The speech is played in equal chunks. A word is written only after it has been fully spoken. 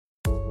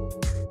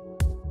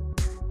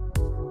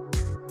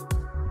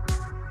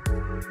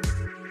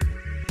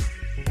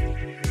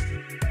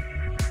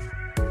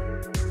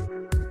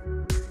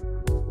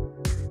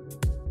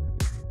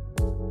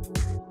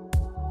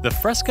The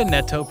Fresca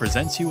Netto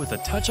presents you with a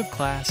touch of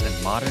class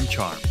and modern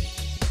charm.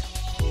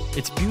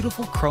 Its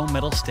beautiful chrome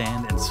metal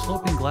stand and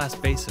sloping glass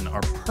basin are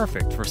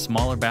perfect for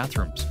smaller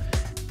bathrooms.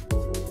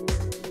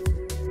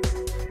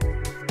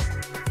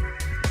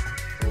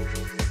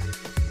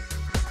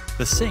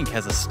 The sink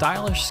has a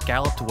stylish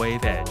scalloped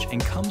wave edge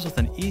and comes with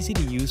an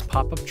easy-to-use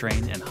pop-up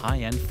drain and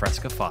high-end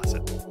Fresca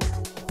faucet.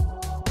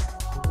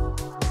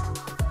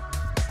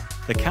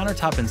 The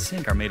countertop and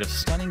sink are made of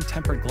stunning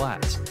tempered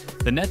glass.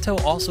 The Netto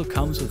also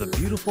comes with a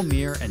beautiful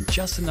mirror and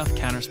just enough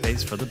counter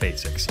space for the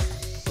basics.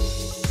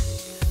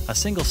 A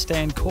single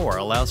stand core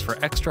allows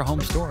for extra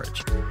home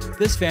storage.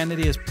 This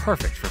vanity is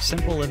perfect for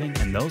simple living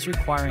and those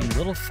requiring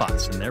little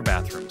fuss in their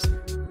bathrooms.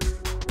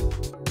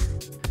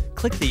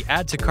 Click the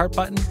Add to Cart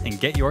button and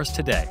get yours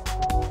today.